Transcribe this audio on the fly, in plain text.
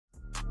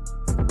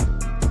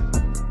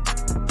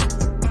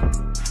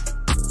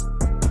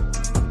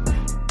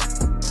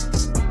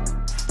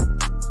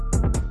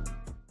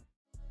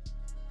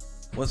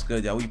What's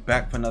good, y'all? We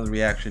back for another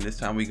reaction. This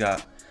time we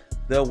got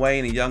Lil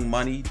Wayne and Young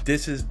Money.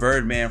 This is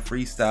Birdman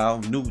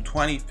freestyle, new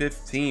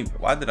 2015.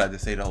 Why did I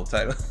just say the whole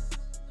title?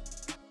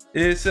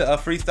 It's a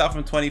freestyle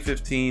from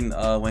 2015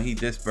 when he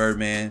dissed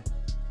Birdman,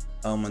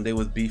 when they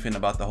was beefing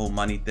about the whole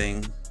money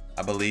thing,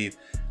 I believe.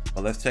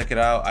 But let's check it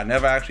out. I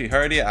never actually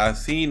heard it. I've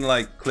seen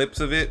like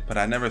clips of it, but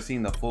I never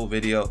seen the full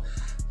video.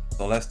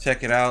 So let's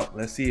check it out.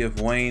 Let's see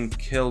if Wayne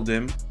killed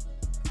him.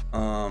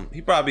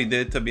 He probably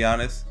did, to be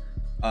honest.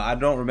 I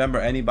don't remember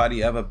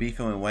anybody ever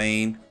beefing with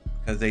Wayne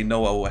because they know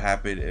what would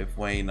happen if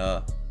Wayne,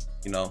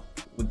 you know,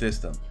 would diss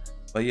them.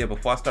 But yeah,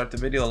 before I start the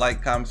video,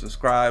 like, comment,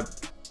 subscribe.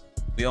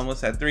 We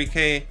almost at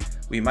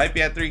 3K. We might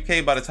be at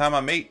 3K by the time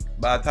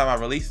I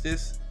release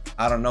this.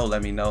 I don't know.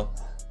 Let me know.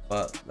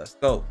 But let's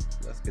go.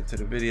 Let's get to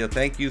the video.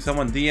 Thank you.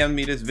 Someone DM'd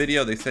me this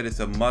video. They said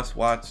it's a must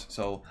watch,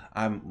 so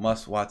I'm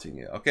must watching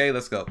it. Okay,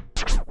 let's go.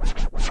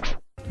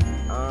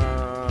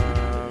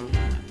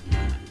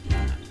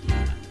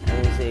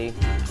 Let me see.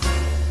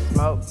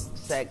 Smoke,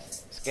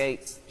 sex,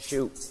 skate,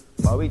 shoot.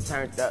 While we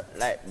turned up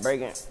like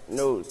breaking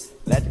news.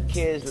 Let the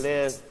kids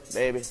live,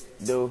 baby,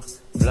 do.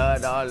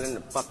 Blood all in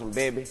the fucking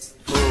baby.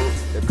 Food,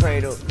 the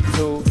cradle,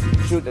 two.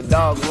 Shoot the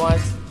dog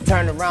once.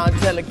 Turn around,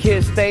 tell the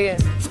kids stay in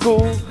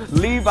school.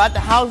 Leave out the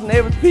house,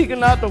 neighbors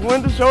peeking out the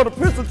window. Show the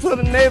pistol to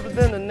the neighbors,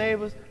 then the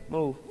neighbors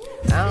move.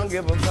 I don't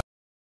give a fuck.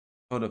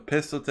 Show the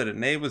pistol to the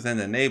neighbors and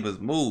the neighbors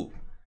move.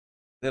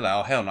 They're like,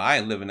 oh hell no, I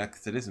ain't living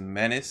next to this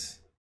menace.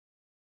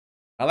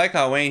 I like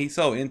how Wayne, he's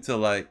so into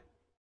like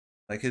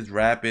his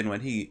rapping. When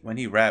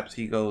he raps,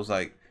 he goes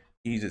like,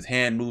 he uses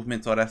hand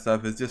movements, all that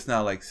stuff. It's just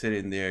not like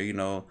sitting there, you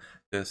know,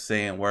 just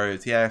saying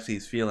words. He actually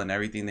is feeling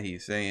everything that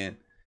he's saying.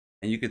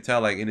 And you could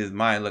tell like in his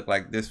mind, look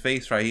like this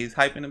face right, he's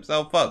hyping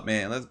himself up,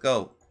 man. Let's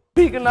go.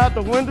 Peeking out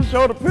the window,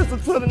 show the pistol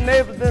to the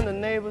neighbors, then the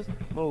neighbors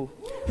move.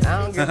 I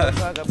don't give a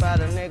fuck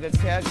about a nigga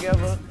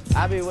caregiver.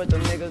 I be with the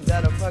niggas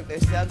that'll fuck their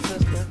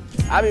stepsister.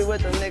 I be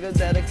with the niggas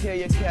that'll kill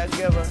your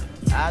caregiver.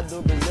 I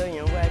do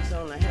Brazilian wax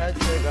on the hair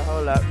trigger.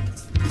 Hold up.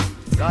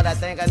 God, I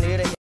think I need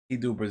a. He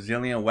do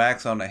Brazilian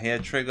wax on the hair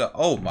trigger.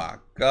 Oh my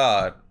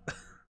God.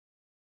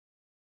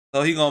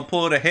 So he gonna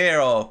pull the hair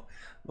off,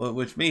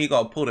 which means he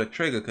gonna pull the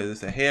trigger because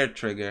it's a hair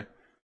trigger.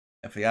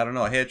 If y'all don't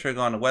know, a hair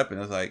trigger on the weapon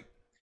is like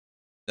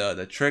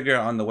the trigger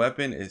on the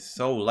weapon is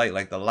so light.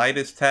 Like the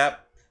lightest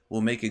tap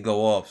will make it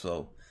go off.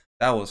 So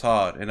that was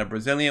hard. And a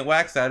Brazilian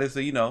wax, that is,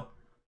 you know,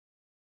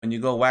 when you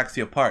go wax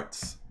your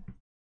parts.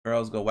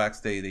 Girls go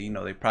wax they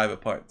private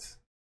parts.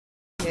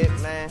 Hit,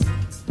 man.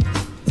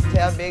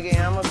 Tell Biggie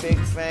I'm a big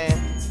fan.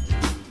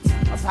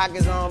 My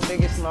pockets on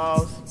Biggie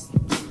Smalls.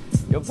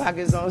 Your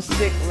pockets on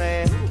stick,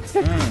 man.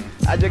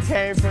 I just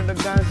came from the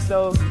gun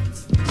store.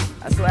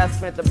 I swear I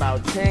spent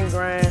about 10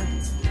 grand.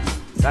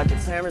 Got your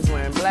parents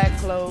wearing black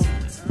clothes.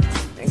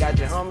 And got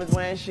your homies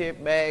wearing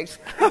shit bags.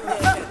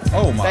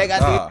 Oh my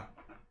God.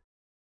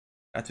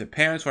 Got your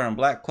parents wearing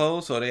black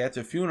clothes, so they at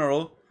your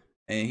funeral.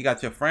 And he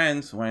got your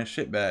friends wearing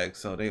shit bags,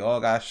 so they all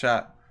got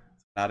shot.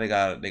 Now they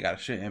got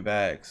shit in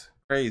bags.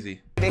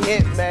 Crazy. They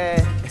hit, man.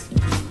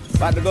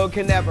 About to go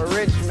kidnap a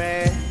rich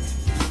man.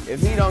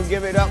 If he don't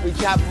give it up, we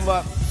chop him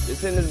up.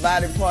 Just send his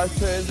body parts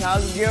to his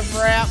house and gift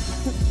wrap.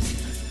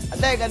 I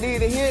think I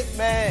need a hit,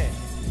 man.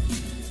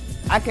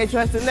 I can't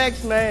trust the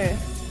next man.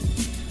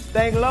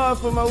 Thank Lord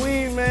for my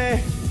weed,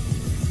 man.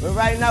 But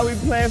right now we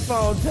playing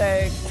phone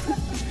tag.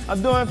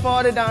 I'm doing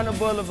 40 down the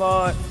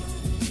boulevard.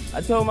 I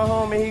told my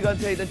homie he gonna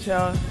take the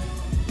charge.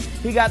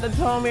 He got the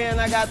Tommy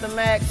and I got the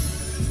Max.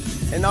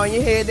 And on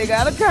your head they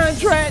got a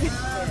contract.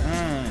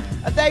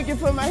 I thank you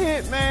for my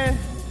hit, man.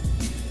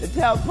 To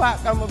tell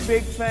Pac I'm a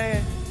big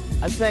fan.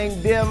 I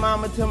sang Dear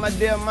Mama to my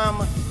dear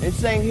mama and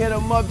sang Hit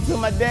 'em Up to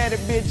my daddy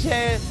bitch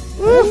ass.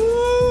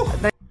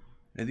 Woo!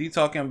 Is he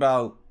talking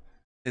about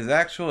his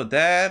actual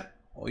dad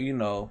or, you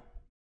know,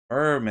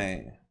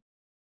 Birdman?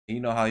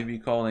 You know how he be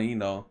calling, you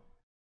know,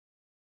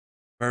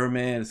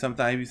 Birdman.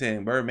 Sometimes he be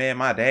saying Birdman,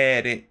 my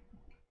daddy,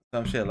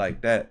 some shit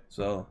like that.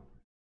 So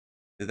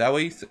is that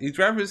what he's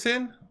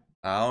referencing?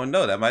 I don't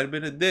know. That might have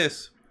been a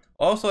diss.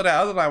 Also, that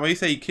other line where he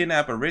say you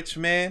kidnap a rich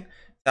man,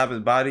 chop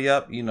his body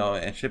up, you know,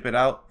 and ship it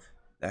out.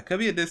 That could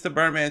be a diss to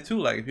Birdman too.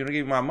 Like, if you don't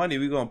give me my money,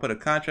 we gonna put a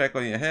contract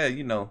on your head,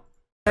 you know.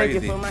 Crazy.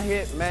 Thank you for my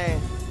hit, man.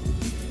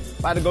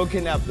 About to go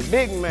kidnap the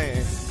big man.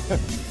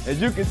 As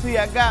you can see,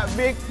 I got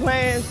big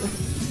plans.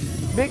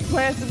 Big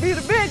plans to be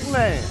the big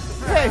man.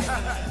 Hey,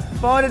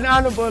 40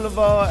 down the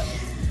boulevard.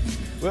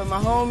 With my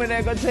homie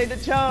that gonna take the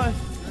charge.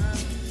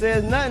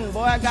 Says nothing,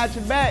 boy, I got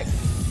your back.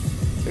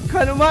 To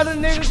cut them other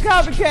niggas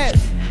copycats.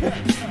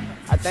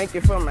 I thank you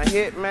for my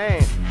hit,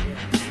 man.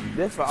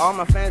 This for all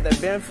my fans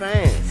that been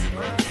fans.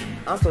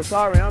 I'm so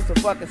sorry, I'm so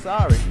fucking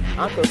sorry.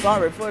 I'm so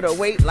sorry for the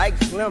weight like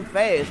Slim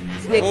Fast.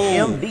 Stick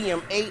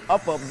MDMA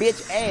up a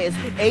bitch ass.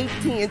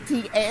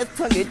 AT&T ass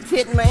tongue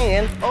tit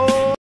man.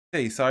 Oh.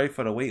 Hey, sorry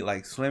for the weight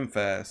like Slim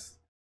Fast.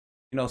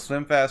 You know,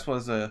 Slim Fast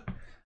was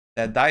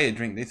that diet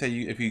drink. They say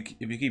if you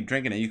keep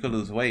drinking it, you could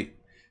lose weight.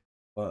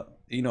 But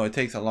you know, it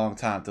takes a long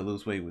time to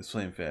lose weight with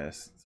Slim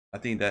Fast. I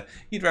think that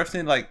he's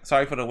referencing like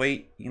sorry for the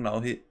wait, you know,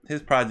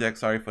 his project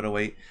Sorry for the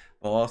Wait,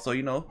 but also,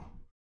 you know,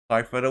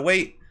 Sorry for the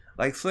wait.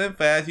 Like Slim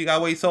Fast, you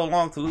gotta wait so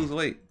long to lose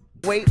weight.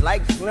 Wait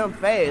like Slim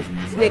Fast,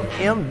 stick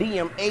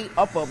MDMA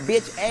up a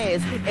bitch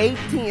ass,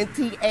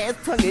 AT&T ass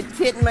tongue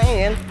tit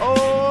man.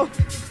 Oh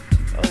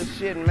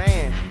shit,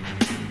 man.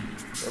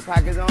 Your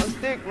pockets on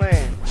stick,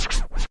 man.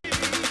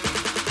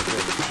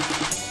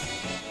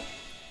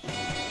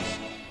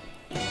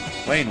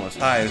 Wayne was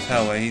high as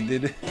hell when he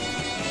did it.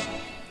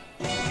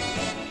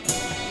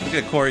 Look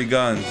at Corey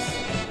Guns.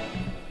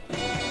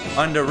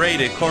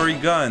 Underrated Corey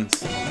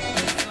Guns.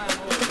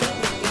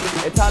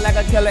 It talk like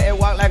a killer, it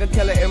walk like a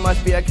killer, it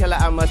must be a killer,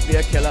 I must be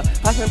a killer.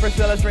 Hustling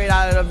Priscilla straight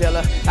out of the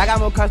villa. I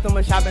got more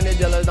customers shopping than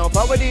dealers. Don't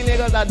fuck with these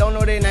niggas, I don't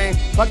know their name.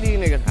 Fuck these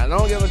niggas, I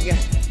don't give a damn.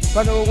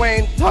 Fucking with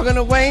Wayne, talking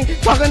to Wayne,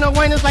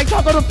 it's like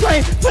talking to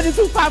plane.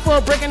 22.5 for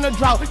a break in the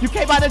drought. You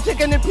can't buy the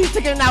chicken and piece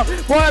chicken out.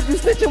 Boy, if you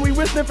snitching, we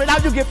will sniff it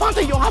out. You get bumped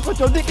in your house, put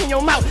your dick in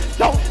your mouth.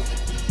 Don't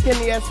give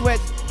me that sweat.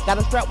 Got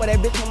a strap with that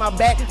bitch on my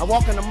back. I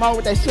walk in the mall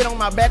with that shit on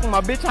my back. And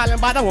my bitch hollering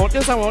about, I want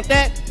this, I want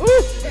that.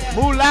 Ooh,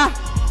 moolah.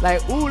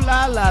 Like ooh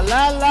la la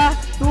la la,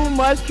 too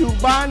much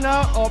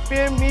Cubana up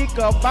in mi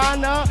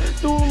cabana,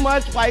 too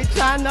much white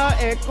China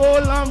and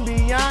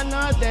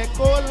Colombiana, that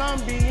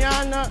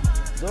Colombiana,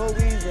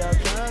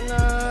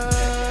 Louisiana.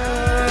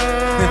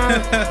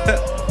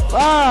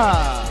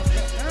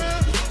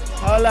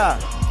 Hold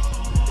up.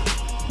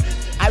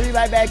 I'll be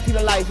right back. Keep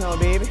the lights on,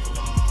 baby.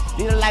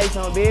 Leave the lights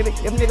on, baby.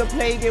 If nigga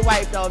play, get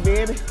wiped off,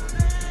 baby.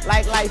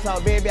 Like lights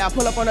off, baby. I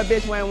pull up on a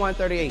bitch wearing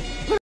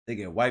 138. They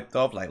get wiped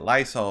off like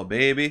Lysol,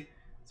 baby.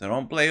 So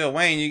don't play with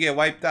Wayne, you get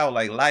wiped out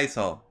like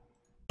Lysol.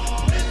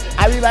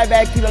 I'll be right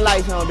back, keep the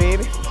lights on,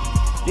 baby.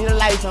 Leave the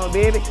lights on,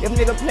 baby. If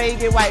nigga play,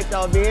 get wiped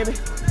off, baby.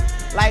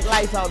 Like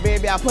lights off,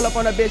 baby. I pull up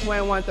on a bitch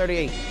wearing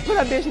 138. Put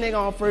a bitch nigga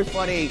on first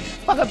 48.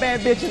 Fuck a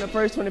bad bitch in the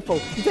first 24.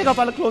 You take off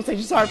all the clothes, say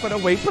you sorry for the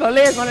weight. Put her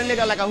legs on a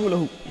nigga like a hula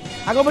hoop.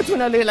 I go between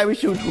her legs like we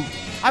shoot hoop.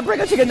 I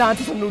break a chicken down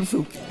to some noodle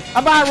soup.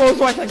 I buy a Rolls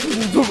Royce like some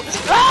noodle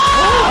soup.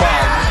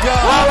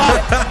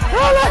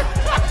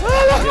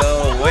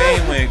 Yo,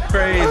 Wayne went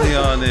crazy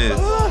on this.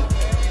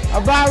 I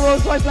buy a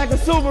Rolls Royce like a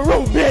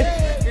Subaru,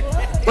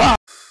 bitch.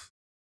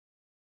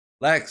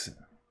 Lexin,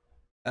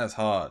 that's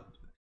hard.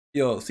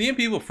 Yo, seeing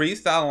people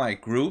freestyle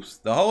like groups,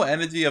 the whole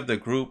energy of the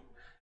group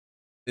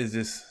is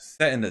just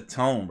setting the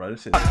tone, bro.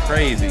 This shit is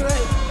crazy.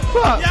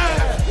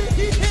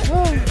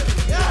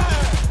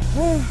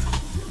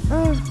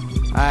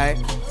 Alright.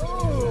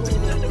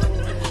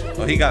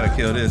 Oh, he gotta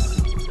kill this.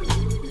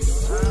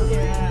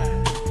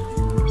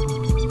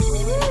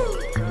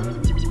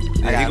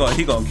 Yeah,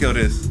 he gonna kill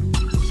this.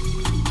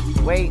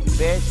 Wait,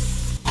 bitch.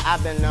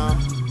 I've been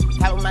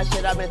type of my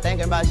shit, I've been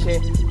thinking about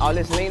shit. All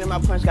this lean in my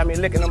punch got me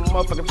licking on my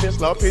motherfucking fist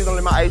slow. Please don't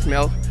let my ice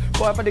melt.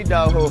 Boy, for the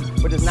dog hole.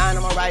 With this 9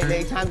 on my right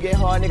leg. Time get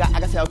hard, nigga. I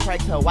can tell crack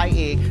to a white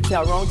egg.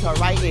 Tell wrong to a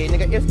right egg.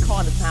 Nigga, it's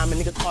Carter time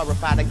and niggas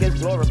horrified. I guess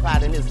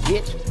glorified in this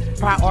bitch.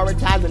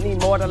 Prioritizing,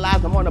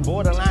 immortalized. I'm on the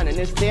borderline and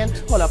it's thin.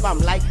 Hold up, I'm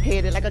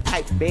light-headed like a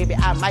kite. Baby,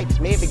 I might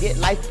maybe get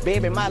life.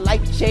 Baby, my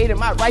life. Shade in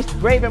my rice.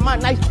 Grave in my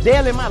knife.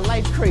 Daily, my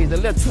life crazy.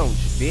 Little tune,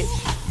 bitch.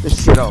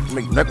 This shit off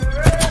me,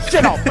 nigga.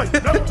 Shit off me,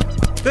 nigga.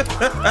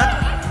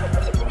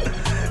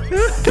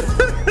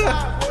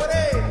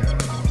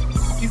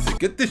 He said,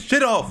 get this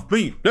shit off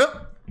me.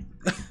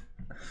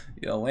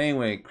 Yo, Wayne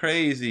went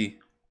crazy.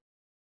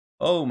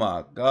 Oh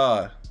my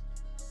God.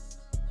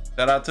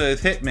 Shout out to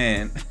his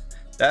hitman.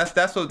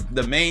 That's what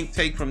the main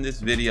take from this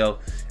video.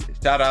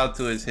 Shout out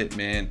to his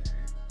hitman.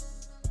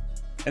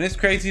 And it's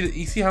crazy.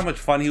 You see how much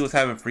fun he was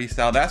having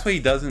freestyle. That's what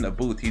he does in the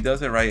booth. He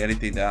doesn't write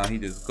anything down. He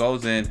just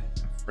goes in,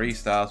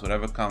 freestyles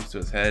whatever comes to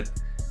his head.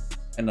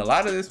 And a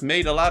lot of this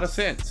made a lot of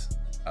sense.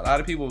 A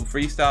lot of people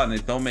freestyle and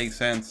it don't make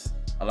sense.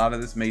 A lot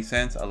of this made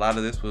sense. A lot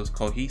of this was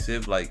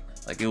cohesive, like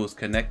it was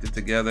connected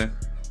together.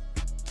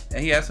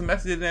 And he has some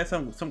messages in there,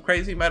 some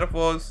crazy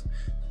metaphors.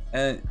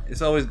 And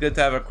it's always good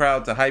to have a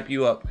crowd to hype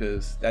you up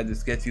because that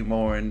just gets you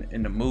more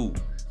in the mood.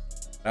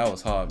 That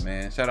was hard,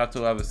 man. Shout out to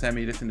whoever sent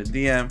me this in the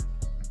DM.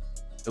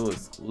 It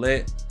was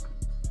lit.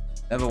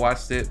 Never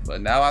watched it,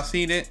 but now I've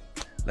seen it.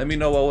 Let me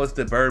know what was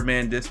the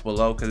Birdman diss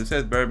below because it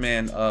says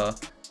Birdman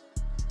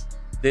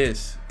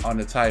diss on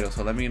the title.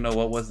 So let me know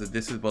what was the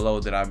disses below.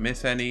 Did I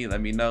miss any?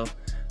 Let me know.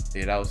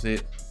 Yeah, that was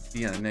it.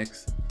 See you in the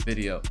next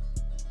video.